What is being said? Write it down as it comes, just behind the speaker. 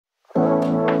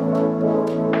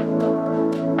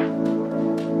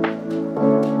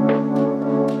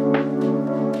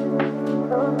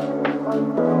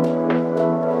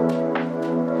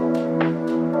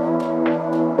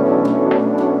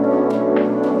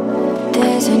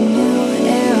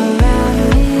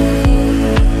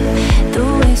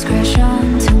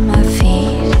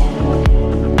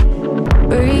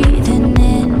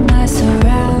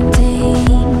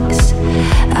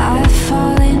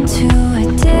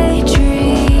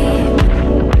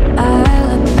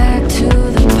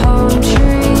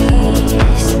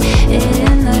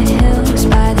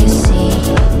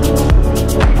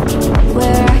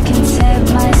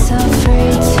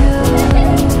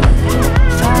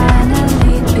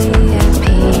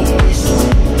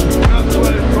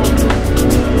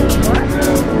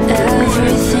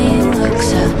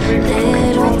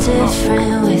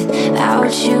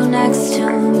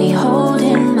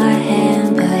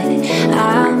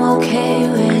okay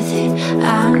with it,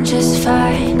 I'm just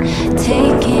fine.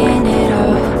 Taking it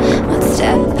all, one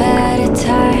step at a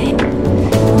time.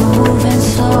 Moving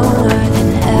slower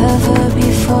than ever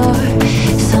before.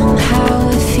 Somehow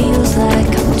it feels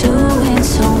like I'm doing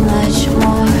so much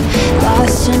more.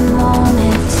 Lost in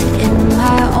moments in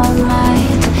my own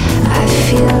mind. I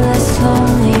feel less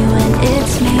lonely when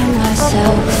it's me,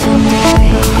 myself, and I.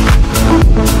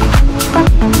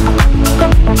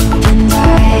 And I,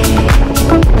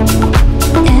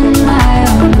 in my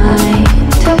own mind.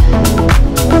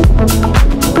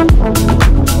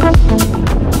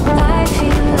 I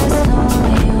feel less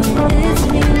lonely when it's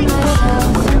me,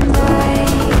 myself, and I.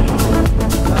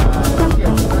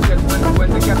 When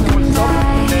the captain will stop,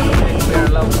 then we are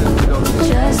allowed to go.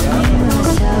 Just me,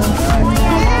 myself, and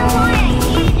I.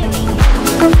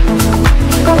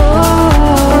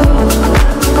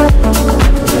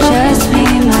 Just me,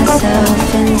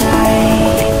 myself, and I.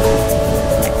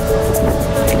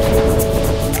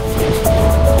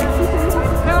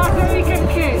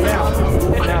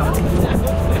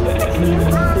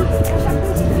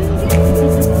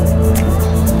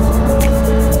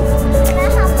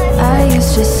 I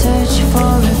used to search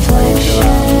for reflections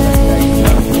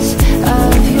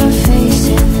of your face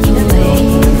in the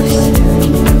waves,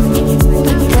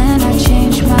 but then I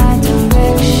changed my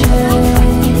direction,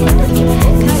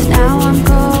 'cause now I'm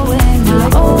going my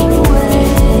own way.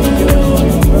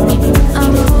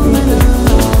 I'm moving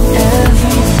along.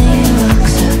 Everything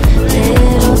looks a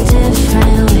little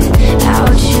different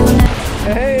without you now.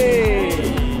 ¡Hey!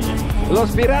 ¡Los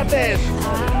pirates!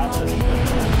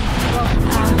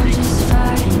 I'm just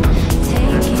fine,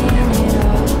 taking it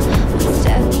all, one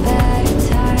step at a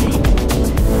time.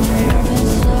 Moving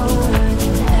slower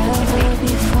than ever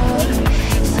before.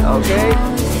 Okay.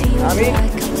 Somehow it feels Ami?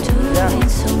 like I'm doing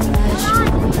so much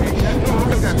more. I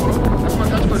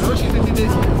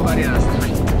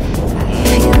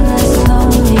feel less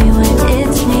lonely when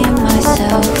it's me,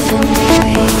 myself, and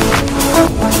I.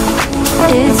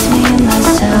 It's me,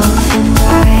 myself, and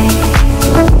I.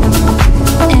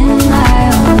 In my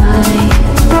own mind.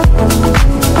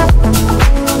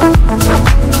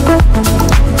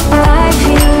 I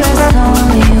feel less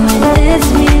lonely when it's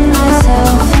me,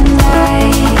 myself, and I.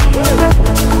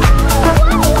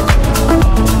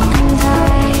 And I.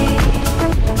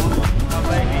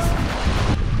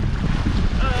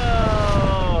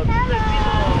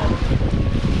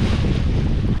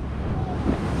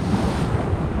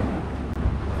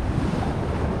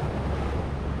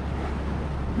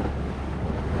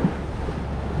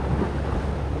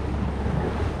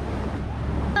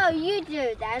 Oh, you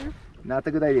do then. Not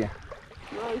a good idea.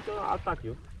 No, you can attack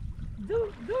you. No,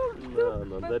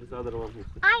 there is other one.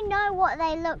 I know what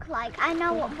they look like. I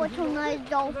know what bottlenose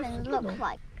dolphins look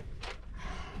like.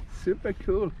 Super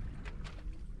cool.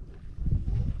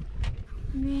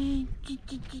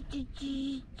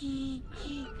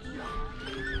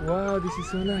 Wow, this is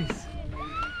so nice.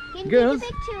 Can you Girls? take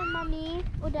a picture, Mummy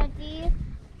or Daddy?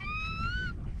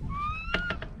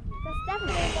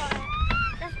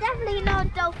 That's definitely not a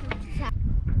dolphin.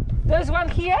 There's one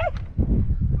here.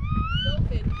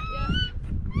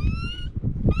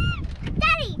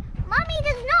 Daddy, Mummy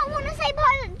does not want to say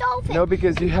pilot dolphin. No,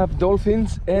 because you have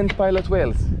dolphins and pilot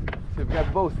whales. So you've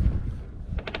got both.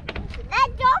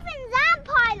 They're dolphins and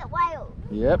pilot whales.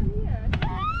 Yep.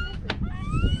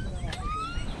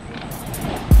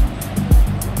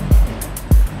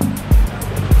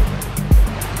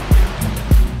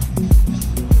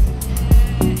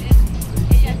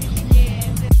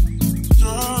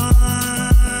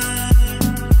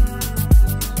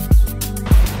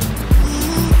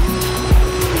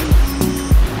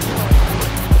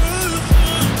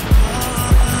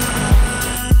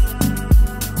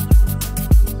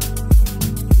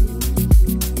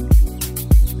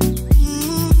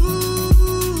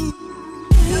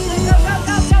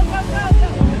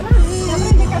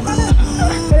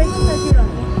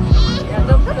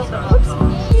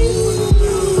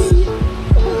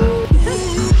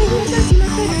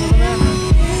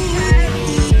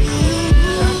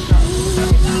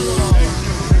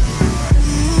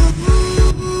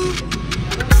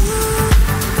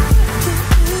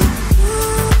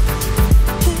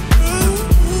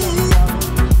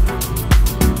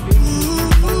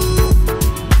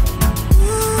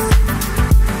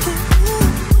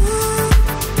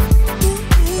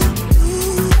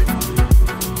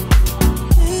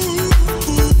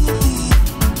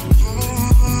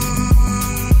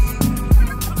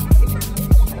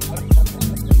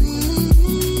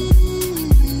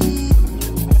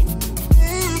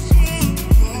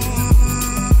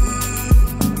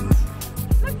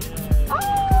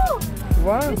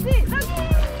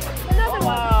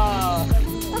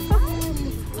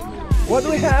 What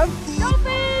do we have?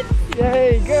 Dolphins!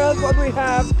 Yay, girls, what do we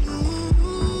have?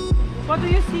 What do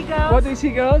you see, girls? What do you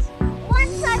see, girls? One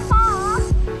so far.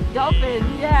 Dolphin,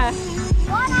 yeah.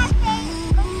 One I think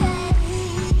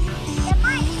because it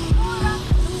might fall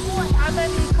under the water. How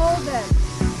many called them?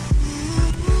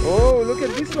 Oh, look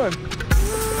at this one.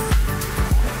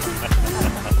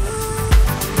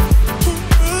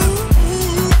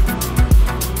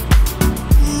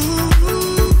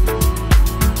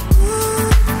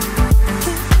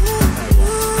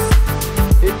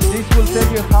 This will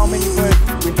tell you how many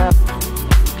birds we have.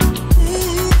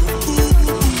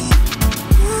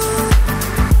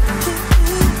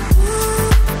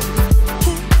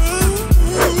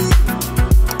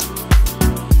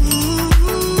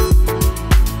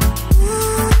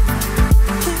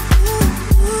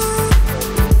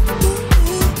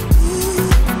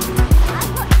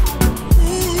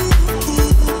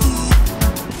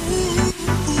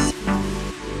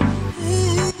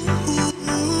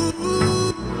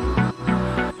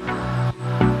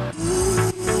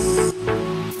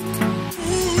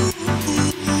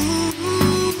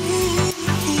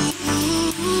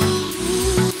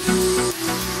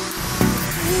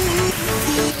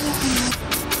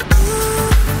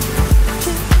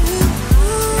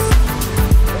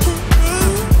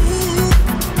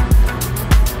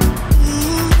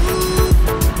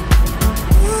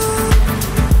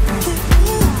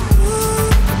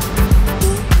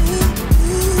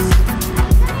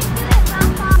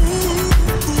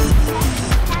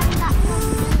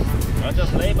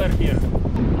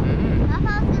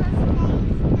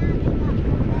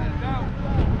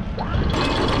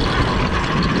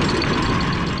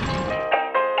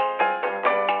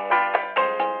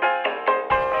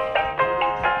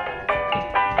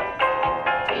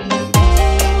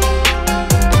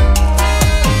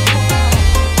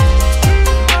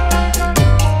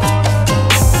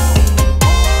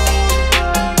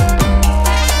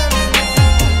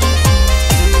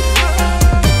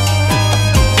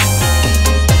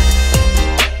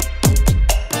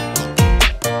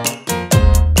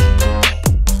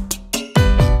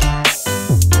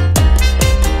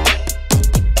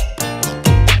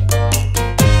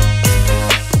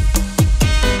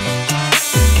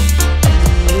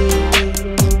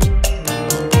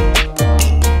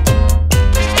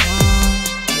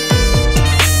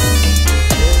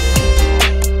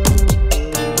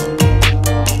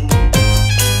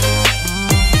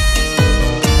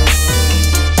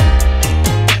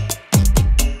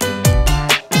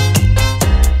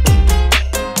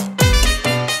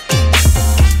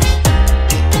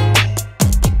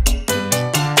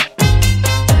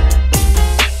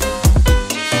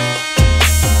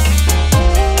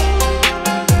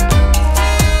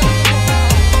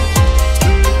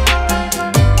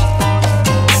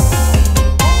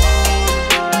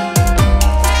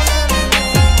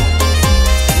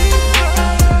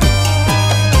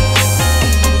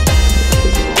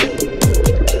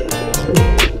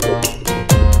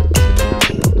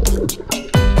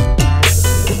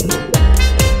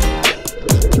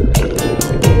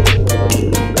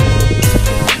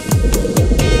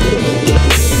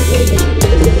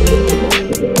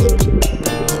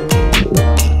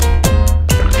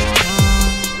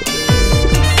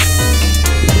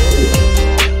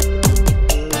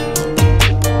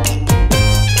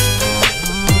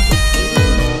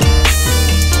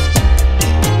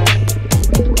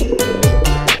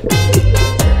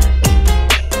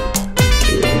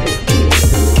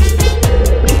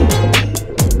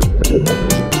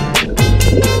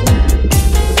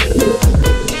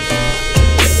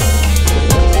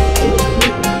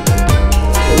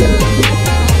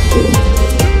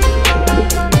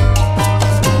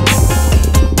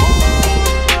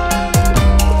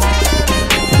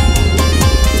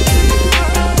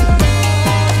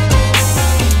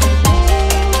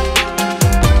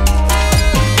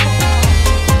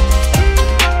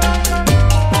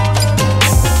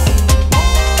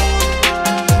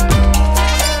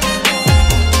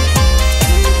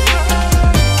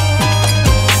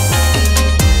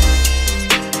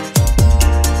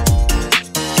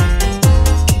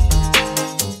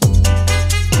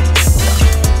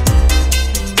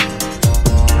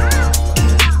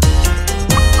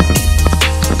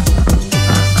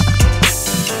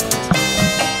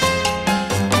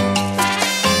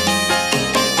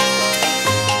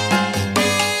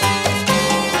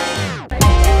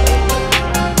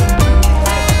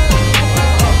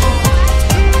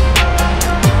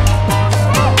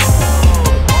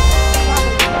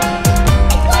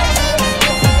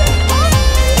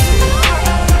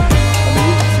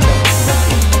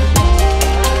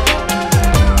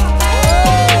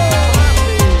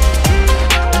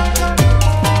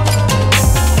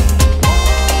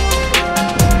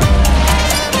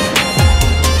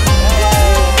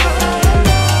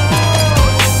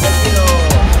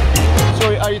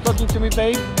 talking to me,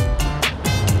 babe?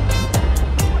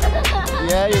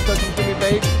 Yeah, you're talking to me,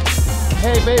 babe.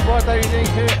 Hey, babe, what are you doing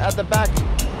here at the back?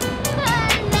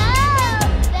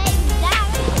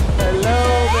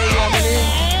 Hello, baby Emily.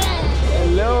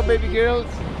 Hello, baby girls.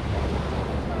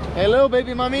 Hello,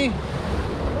 baby mommy.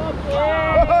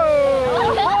 Whoa!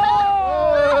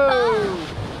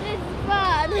 It's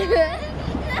fun.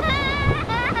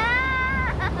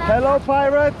 Hello,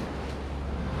 pirate.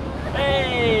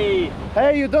 Hey!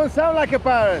 Hey, you don't sound like a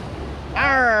pirate.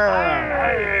 Arr!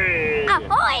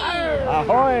 Ahoy!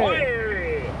 Ahoy!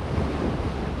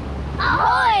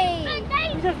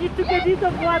 Ahoy! We just need to get rid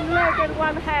of one leg and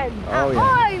one hand. Oh, yeah.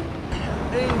 Ahoy!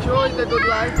 Enjoy the good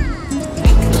life.